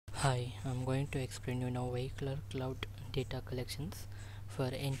Hi, I'm going to explain you now Vehicular cloud data collections for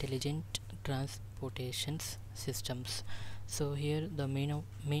intelligent transportations systems. So here the main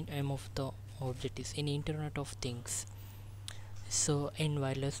aim of the object is in Internet of Things. So in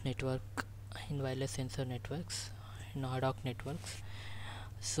wireless sensor networks, in ad hoc networks.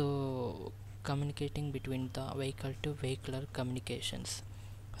 So communicating between the vehicle to vehicular communications.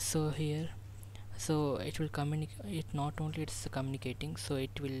 So here it will communicate it, not only it's communicating, so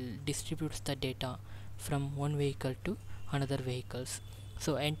it will distributes the data from one vehicle to another vehicles.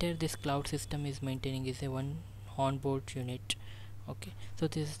 So entire this cloud system is maintaining is a one onboard unit. Okay, so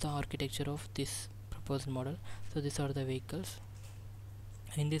this is the architecture of this proposed model. So these are the vehicles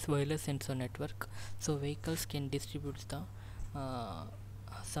in this wireless sensor network. So vehicles can distribute the uh,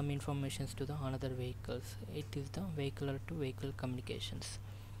 some informations to the another vehicles. It is the vehicular to vehicle communications.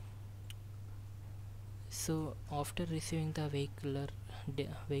 So after receiving the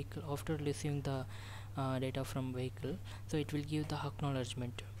after receiving the data from vehicle, so it will give the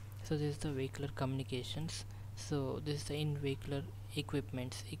acknowledgement. So this is the vehicular communications. So this is the in vehicular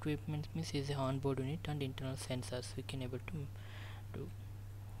equipment means is a onboard unit and internal sensors we can able to do.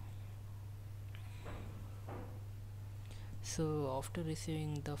 So after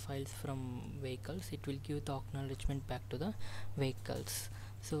receiving the files from vehicles, it will give the acknowledgement back to the vehicles.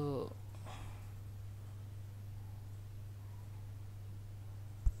 So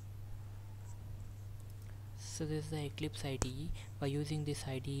this is the Eclipse IDE. By using this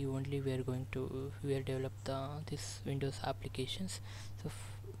IDE only we are develop this Windows applications. So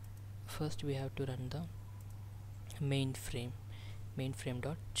first we have to run the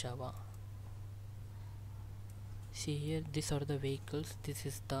mainframe.java. See here, these are the vehicles. This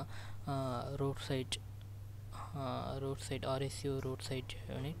is the roadside RSU roadside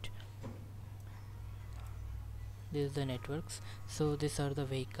unit. This is the networks. So these are the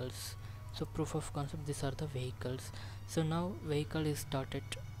vehicles. So proof of concept, these are the vehicles. So now vehicle is started.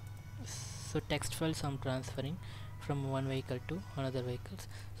 So text files I'm transferring from one vehicle to another vehicles.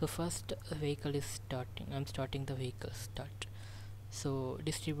 So first vehicle is starting, I'm starting the vehicle start. So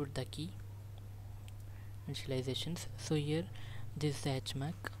distribute the key initializations. So here this is the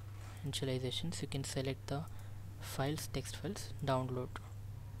HMAC initializations. You can select the files, text files, download.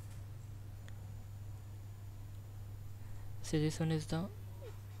 So this one is the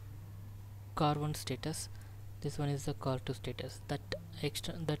car 1 status, this one is the car 2 status. That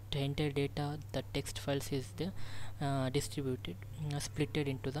entire data, the text files is the distributed splitted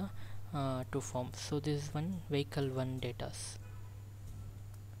into the two forms. So this is one vehicle 1 data.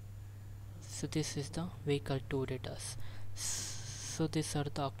 So this is the vehicle 2 data. So these are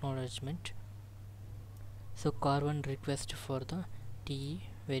the acknowledgement. So car 1 request for the TE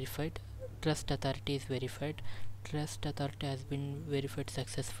verified, trust authority is verified, trust authority has been verified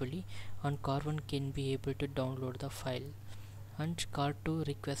successfully, and car 1 can be able to download the file. And car 2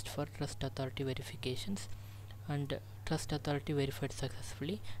 request for trust authority verifications, and trust authority verified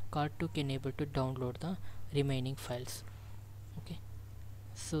successfully, car 2 can able to download the remaining files. Okay,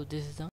 so this is the